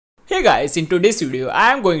Hey guys, in today's video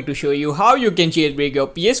I am going to show you how you can jailbreak your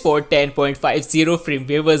PS4 10.50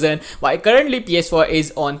 firmware version. My currently PS4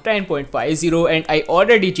 is on 10.50 and I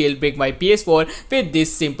already jailbreak my PS4 with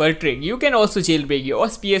this simple trick. You can also jailbreak your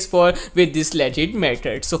PS4 with this legit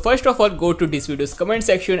method. So first of all, go to this video's comment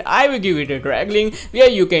section. I will give it a direct link where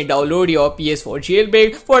you can download your PS4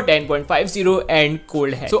 jailbreak for 10.50 and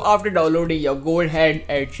GoldHEN. So after downloading your GoldHEN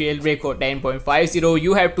and jailbreak for 10.50,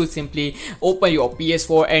 you have to simply open your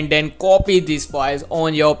PS4 and then copy these files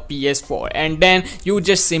on your PS4, and then you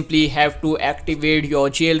just simply have to activate your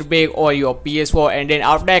jailbreak or your PS4, and then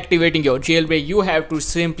after activating your jailbreak you have to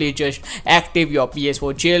simply just active your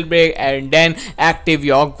PS4 jailbreak and then active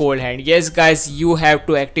your GoldHEN. Yes guys, you have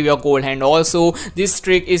to active your GoldHEN also. This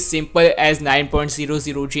trick is simple as 9.00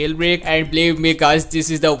 jailbreak, and believe me guys,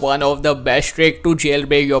 this is the one of the best trick to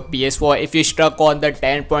jailbreak your PS4 if you stuck on the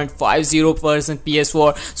 10.50 version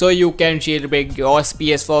PS4. So you can jailbreak your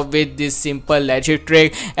PS4 with this simple legit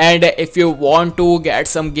trick. And if you want to get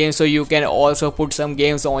some games, so you can also put some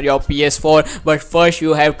games on your PS4, but first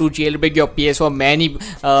you have to jailbreak your PS4.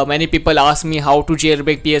 Many people ask me how to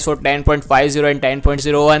jailbreak PS4 10.50 and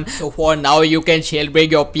 10.01. so for now you can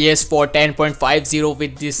jailbreak your PS4 10.50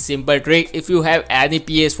 with this simple trick. If you have any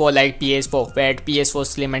PS4 like PS4 Fat, PS4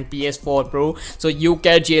 Slim and PS4 Pro, so you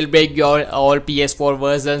can jailbreak your all PS4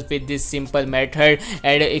 versions with this simple method.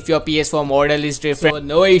 And if your PS4 model is different, so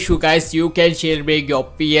no issue guys, you can jailbreak your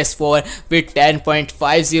PS4 with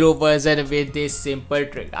 10.50 version with this simple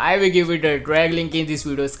trick. I will give it a direct link in this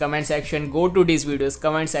video's comment section. Go to this video's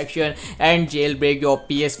comment section and jailbreak your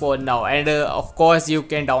PS4 now. And of course you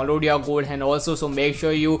can download your GoldHEN also, so make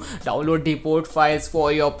sure you download the port files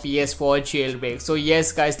for your PS4 jailbreak. So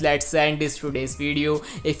yes guys, let's end this today's video.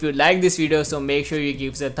 If you like this video, so make sure you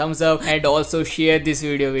give us a thumbs up and also share this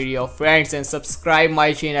video with your friends and subscribe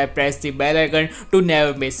my channel and press the bell icon to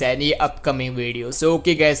never miss any upcoming videos. So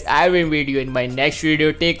okay guys, I will meet you in my next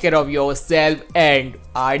video. Take care of yourself and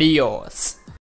adios.